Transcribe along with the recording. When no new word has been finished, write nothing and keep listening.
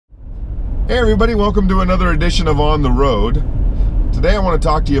Hey everybody, welcome to another edition of On the Road. Today I want to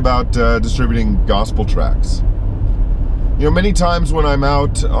talk to you about distributing gospel tracts. You know, many times when I'm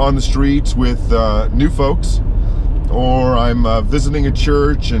out on the streets with new folks, or I'm visiting a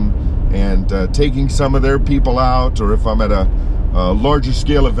church and taking some of their people out, or if I'm at a larger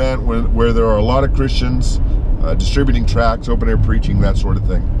scale event where there are a lot of Christians distributing tracts, open air preaching, that sort of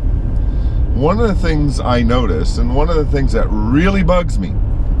thing. One of the things I notice, and one of the things that really bugs me,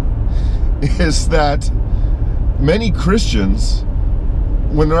 is that many Christians,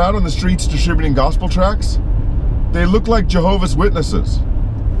 when they're out on the streets distributing gospel tracts, they look like Jehovah's Witnesses.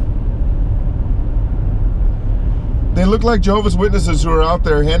 They look like Jehovah's Witnesses who are out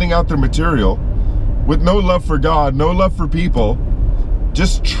there handing out their material with no love for God, no love for people,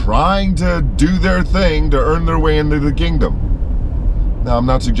 just trying to do their thing to earn their way into the kingdom. Now, I'm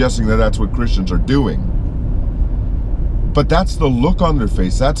not suggesting that that's what Christians are doing, but that's the look on their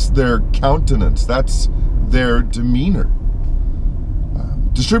face, that's their countenance, that's their demeanor.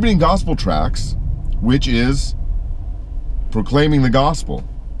 Distributing gospel tracts, which is proclaiming the gospel,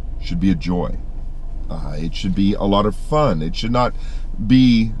 should be a joy. It should be a lot of fun. It should not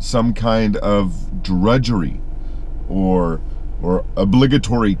be some kind of drudgery or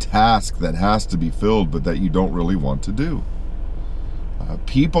obligatory task that has to be filled but that you don't really want to do.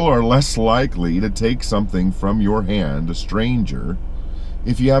 People are less likely to take something from your hand, a stranger,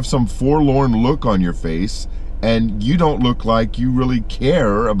 if you have some forlorn look on your face and you don't look like you really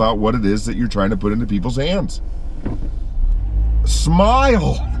care about what it is that you're trying to put into people's hands.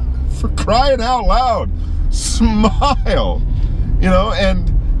 Smile, for crying out loud. Smile, you know,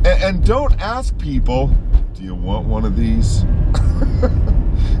 and don't ask people, do you want one of these?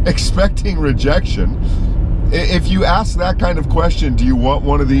 Expecting rejection. If you ask that kind of question, do you want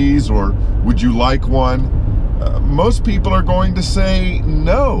one of these, or would you like one? Most people are going to say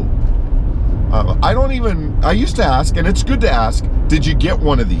no. I used to ask, and it's good to ask, did you get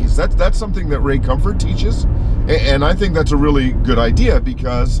one of these? That's something that Ray Comfort teaches, and I think that's a really good idea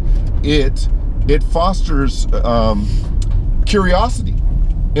because it fosters curiosity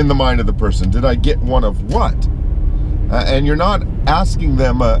in the mind of the person. Did I get one of what? And you're not asking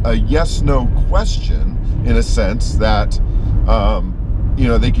them a yes-no question in a sense that, you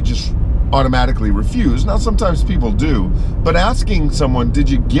know, they could just automatically refuse. Now, sometimes people do, but asking someone, did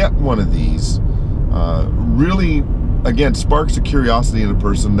you get one of these, really, again, sparks a curiosity in a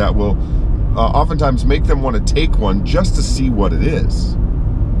person that will oftentimes make them want to take one just to see what it is.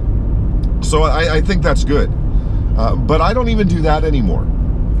 So I think that's good. But I don't even do that anymore.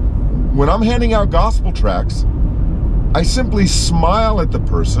 When I'm handing out gospel tracts, I simply smile at the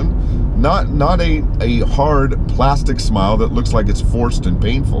person, not a hard plastic smile that looks like it's forced and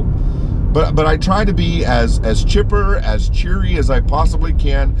painful, but I try to be as chipper, as cheery as I possibly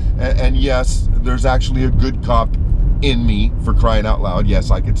can, and yes, there's actually a good cop in me, for crying out loud.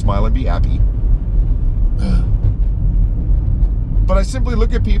 Yes, I can smile and be happy. But I simply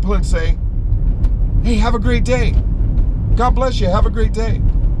look at people and say, hey, have a great day. God bless you, have a great day.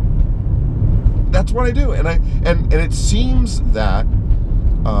 That's what I do, and it seems that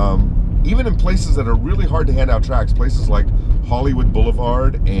even in places that are really hard to hand out tracts, places like Hollywood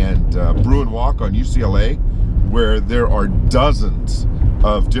Boulevard and Bruin Walk on UCLA, where there are dozens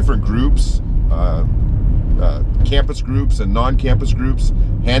of different groups, campus groups and non-campus groups,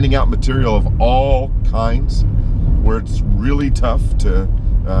 handing out material of all kinds, where it's really tough to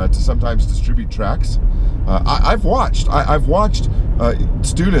sometimes distribute tracts. I've watched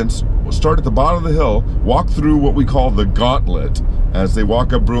students start at the bottom of the hill, walk through what we call the gauntlet as they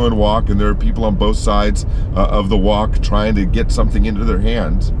walk up Bruin Walk, and there are people on both sides of the walk trying to get something into their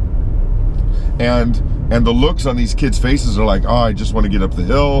hands. And the looks on these kids' faces are like, oh, I just want to get up the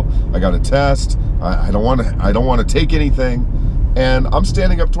hill. I got a test. I don't want to take anything. And I'm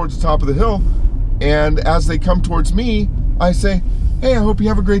standing up towards the top of the hill, and as they come towards me, I say, hey, I hope you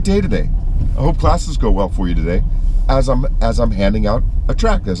have a great day today. I hope classes go well for you today, as I'm handing out a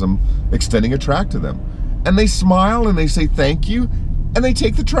tract, as I'm extending a tract to them. And they smile and they say thank you, and they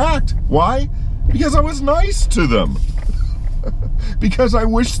take the tract. Why? Because I was nice to them. Because I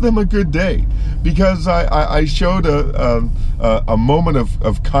wished them a good day. Because I showed a moment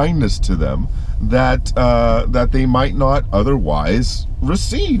of kindness to them that they might not otherwise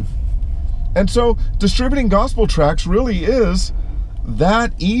receive. And so distributing gospel tracts really is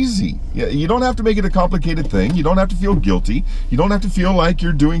that easy. You don't have to make it a complicated thing. You don't have to feel guilty. You don't have to feel like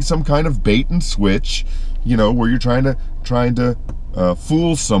you're doing some kind of bait and switch, you know, where you're trying to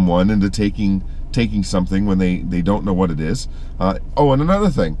fool someone into taking something when they don't know what it is. Oh, and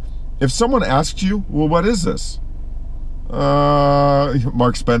another thing, if someone asks you, well, what is this?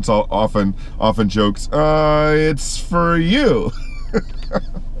 Mark Spence often jokes, it's for you.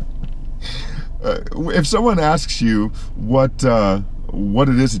 If someone asks you what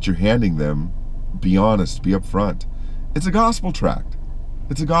it is that you're handing them, be honest, be upfront. It's a gospel tract.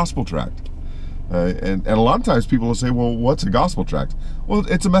 It's a gospel tract. And a lot of times people will say, well, what's a gospel tract? Well,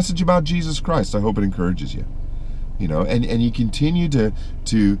 it's a message about Jesus Christ. I hope it encourages you. You know, and you continue to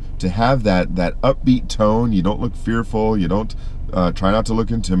have that upbeat tone. You don't look fearful. You don't try not to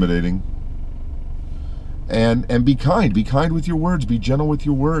look intimidating. And be kind. Be kind with your words. Be gentle with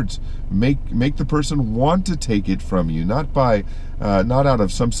your words. Make the person want to take it from you, not out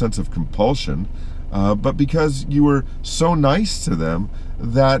of some sense of compulsion, but because you were so nice to them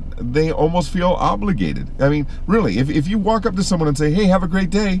that they almost feel obligated. I mean, really, if you walk up to someone and say, hey, have a great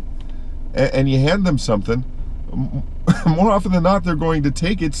day, and you hand them something, more often than not, they're going to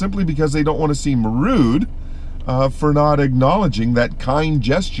take it simply because they don't want to seem rude for not acknowledging that kind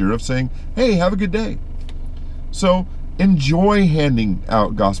gesture of saying, hey, have a good day. So enjoy handing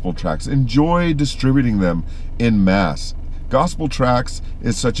out gospel tracts. Enjoy distributing them in mass. Gospel tracts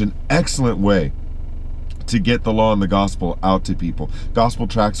is such an excellent way to get the law and the gospel out to people. Gospel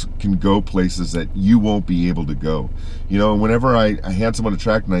tracts can go places that you won't be able to go. You know, whenever I hand someone a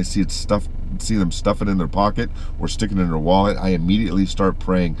tract and I see them stuff it in their pocket or stick it in their wallet, I immediately start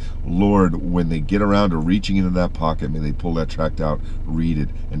praying, Lord, when they get around to reaching into that pocket, may they pull that tract out, read it,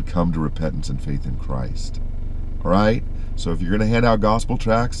 and come to repentance and faith in Christ. All right? So if you're going to hand out gospel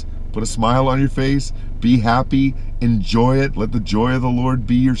tracts, put a smile on your face, be happy, enjoy it, let the joy of the Lord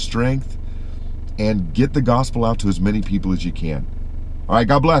be your strength, and get the gospel out to as many people as you can. All right,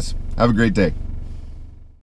 God bless. Have a great day.